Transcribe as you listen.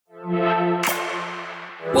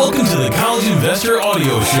Welcome to the College Investor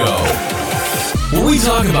Audio Show, where we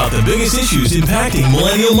talk about the biggest issues impacting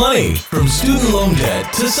millennial money, from student loan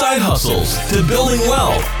debt to side hustles to building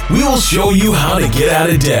wealth. We will show you how to get out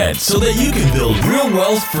of debt so that you can build real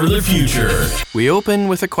wealth for the future. We open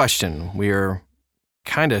with a question we are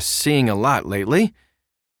kind of seeing a lot lately.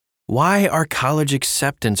 Why are college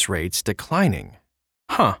acceptance rates declining?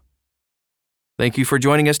 Thank you for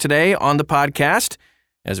joining us today on the podcast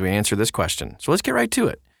as we answer this question. So let's get right to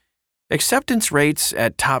it. Acceptance rates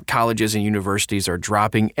at top colleges and universities are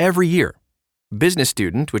dropping every year. Business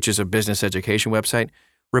Student, which is a business education website,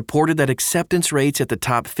 reported that acceptance rates at the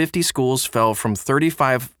top 50 schools fell from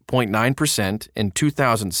 35.9% in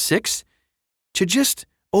 2006 to just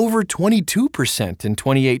over 22% in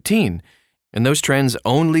 2018. And those trends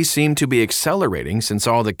only seem to be accelerating since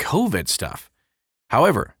all the COVID stuff.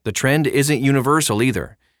 However, the trend isn't universal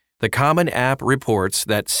either. The Common App reports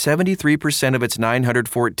that 73% of its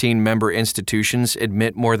 914 member institutions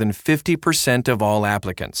admit more than 50% of all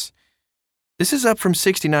applicants. This is up from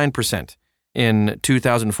 69% in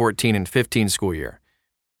 2014 and 15 school year.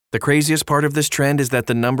 The craziest part of this trend is that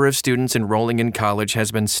the number of students enrolling in college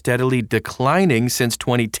has been steadily declining since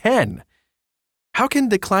 2010. How can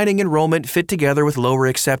declining enrollment fit together with lower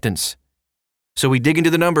acceptance? So we dig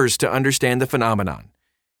into the numbers to understand the phenomenon.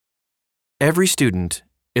 Every student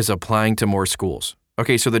is applying to more schools.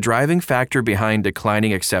 Okay, so the driving factor behind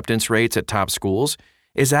declining acceptance rates at top schools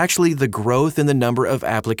is actually the growth in the number of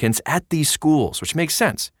applicants at these schools, which makes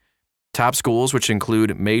sense. Top schools, which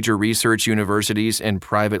include major research universities and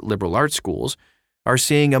private liberal arts schools, are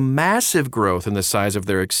seeing a massive growth in the size of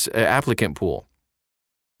their applicant pool.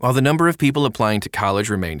 While the number of people applying to college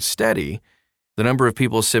remains steady, the number of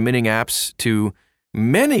people submitting apps to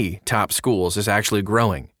many top schools is actually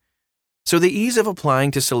growing. So the ease of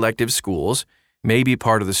applying to selective schools may be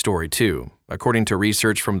part of the story too. According to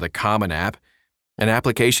research from the Common App, an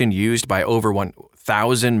application used by over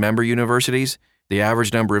 1,000 member universities, the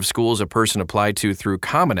average number of schools a person applied to through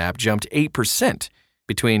Common App jumped 8%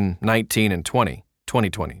 between 2019 and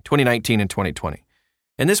 2020.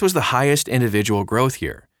 And this was the highest individual growth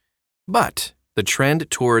year. But the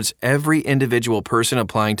trend towards every individual person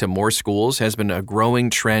applying to more schools has been a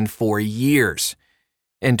growing trend for years.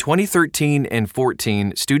 In 2013 and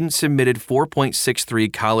 14, students submitted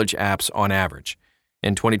 4.63 college apps on average.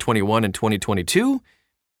 In 2021 and 2022,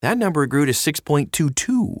 that number grew to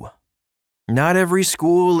 6.22. Not every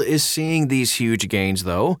school is seeing these huge gains,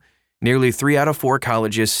 though. Nearly 3 out of 4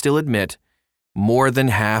 colleges still admit more than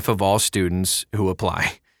half of all students who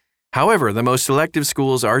apply. However, the most selective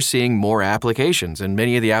schools are seeing more applications, and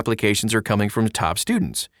many of the applications are coming from top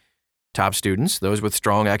students. Top students, those with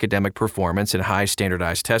strong academic performance and high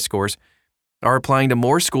standardized test scores, are applying to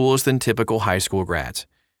more schools than typical high school grads.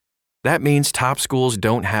 That means top schools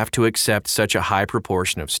don't have to accept such a high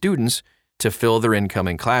proportion of students to fill their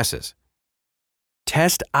incoming classes.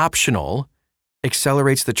 Test optional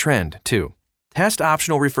accelerates the trend, too. Test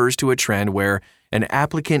optional refers to a trend where an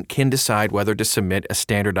applicant can decide whether to submit a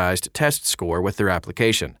standardized test score with their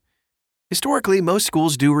application. Historically, most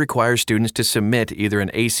schools do require students to submit either an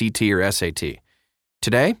ACT or SAT.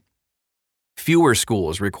 Today, fewer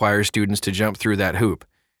schools require students to jump through that hoop.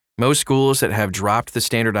 Most schools that have dropped the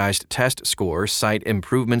standardized test score cite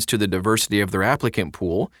improvements to the diversity of their applicant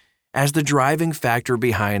pool as the driving factor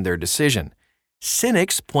behind their decision.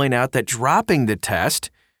 Cynics point out that dropping the test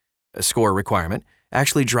score requirement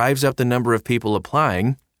actually drives up the number of people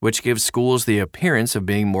applying, which gives schools the appearance of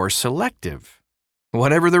being more selective.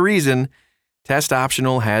 Whatever the reason, test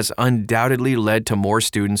optional has undoubtedly led to more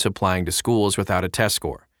students applying to schools without a test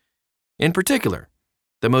score. In particular,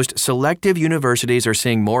 the most selective universities are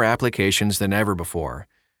seeing more applications than ever before.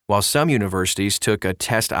 While some universities took a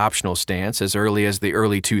test optional stance as early as the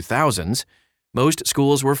early 2000s, most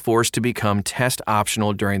schools were forced to become test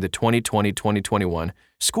optional during the 2020-2021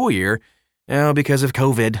 school year because of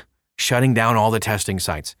COVID, shutting down all the testing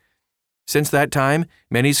sites. Since that time,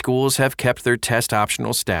 many schools have kept their test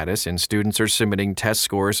optional status, and students are submitting test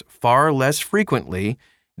scores far less frequently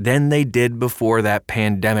than they did before that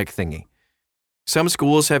pandemic thingy. Some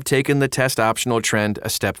schools have taken the test optional trend a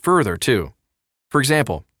step further, too. For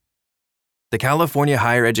example, the California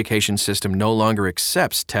higher education system no longer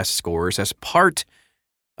accepts test scores as part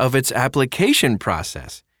of its application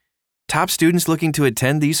process. Top students looking to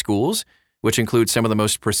attend these schools, which include some of the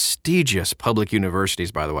most prestigious public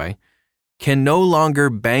universities, by the way, can no longer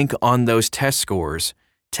bank on those test scores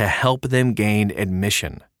to help them gain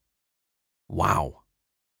admission. Wow.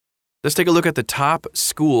 Let's take a look at the top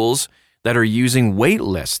schools that are using wait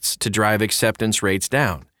lists to drive acceptance rates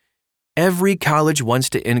down. Every college wants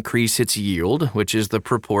to increase its yield, which is the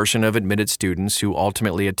proportion of admitted students who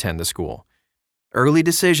ultimately attend the school. Early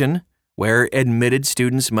decision, where admitted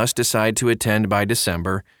students must decide to attend by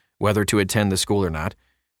December, whether to attend the school or not.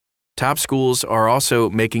 Top schools are also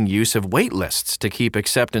making use of wait lists to keep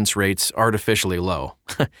acceptance rates artificially low.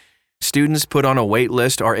 Students put on a wait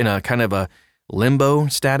list are in a kind of a limbo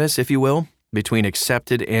status, if you will, between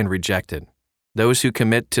accepted and rejected. Those who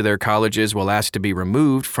commit to their colleges will ask to be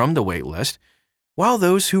removed from the wait list, while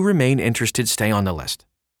those who remain interested stay on the list.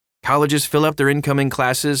 Colleges fill up their incoming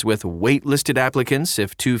classes with wait-listed applicants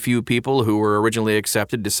if too few people who were originally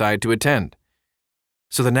accepted decide to attend.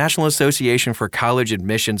 So the National Association for College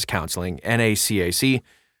Admissions Counseling, NACAC,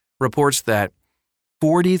 reports that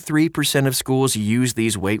 43% of schools use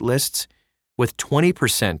these wait lists, with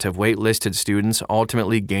 20% of wait-listed students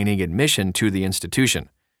ultimately gaining admission to the institution.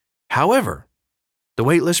 However, the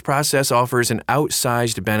waitlist process offers an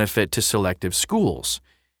outsized benefit to selective schools.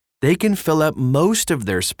 They can fill up most of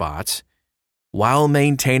their spots while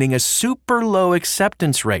maintaining a super low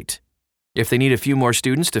acceptance rate. If they need a few more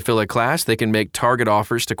students to fill a class, they can make target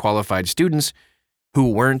offers to qualified students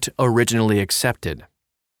who weren't originally accepted.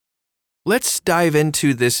 Let's dive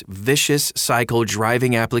into this vicious cycle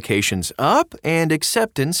driving applications up and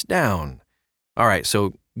acceptance down. All right,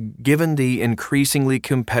 so given the increasingly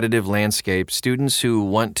competitive landscape, students who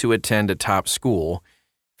want to attend a top school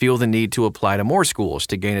feel the need to apply to more schools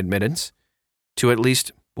to gain admittance to at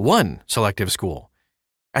least one selective school.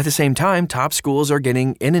 At the same time, top schools are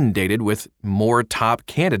getting inundated with more top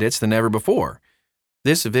candidates than ever before.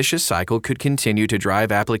 This vicious cycle could continue to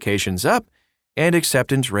drive applications up and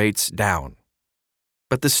acceptance rates down.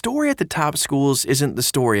 But the story at the top schools isn't the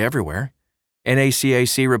story everywhere.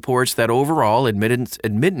 NACAC reports that overall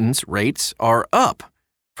admittance rates are up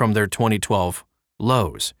from their 2012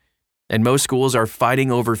 lows, and most schools are fighting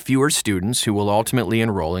over fewer students who will ultimately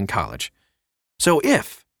enroll in college. So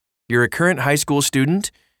if you're a current high school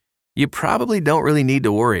student, you probably don't really need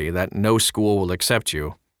to worry that no school will accept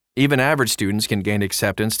you. Even average students can gain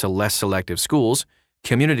acceptance to less selective schools,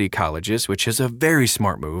 community colleges, which is a very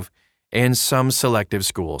smart move, and some selective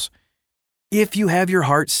schools. If you have your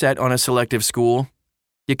heart set on a selective school,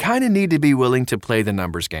 you kind of need to be willing to play the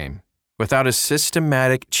numbers game. Without a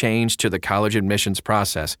systematic change to the college admissions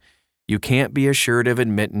process, you can't be assured of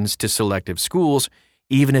admittance to selective schools,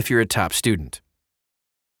 even if you're a top student.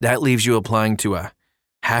 That leaves you applying to a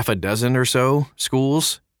half a dozen or so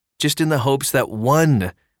schools, just in the hopes that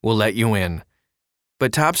one will let you in.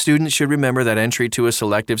 But top students should remember that entry to a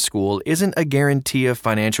selective school isn't a guarantee of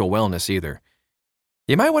financial wellness either.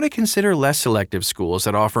 You might want to consider less selective schools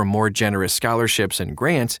that offer more generous scholarships and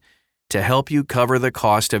grants to help you cover the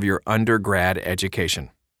cost of your undergrad education,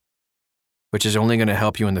 which is only going to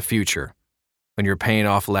help you in the future when you're paying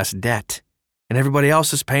off less debt and everybody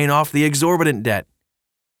else is paying off the exorbitant debt.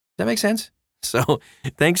 Does that make sense? So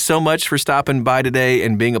thanks so much for stopping by today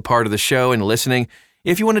and being a part of the show and listening.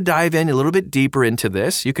 If you want to dive in a little bit deeper into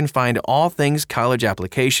this, you can find all things college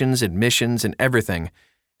applications, admissions, and everything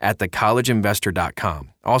at thecollegeinvestor.com.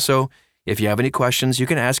 Also, if you have any questions, you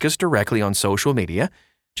can ask us directly on social media.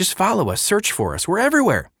 Just follow us, search for us. We're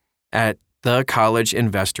everywhere at The College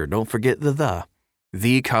Investor. Don't forget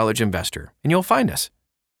The College Investor, and you'll find us.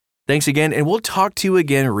 Thanks again, and we'll talk to you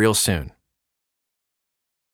again real soon.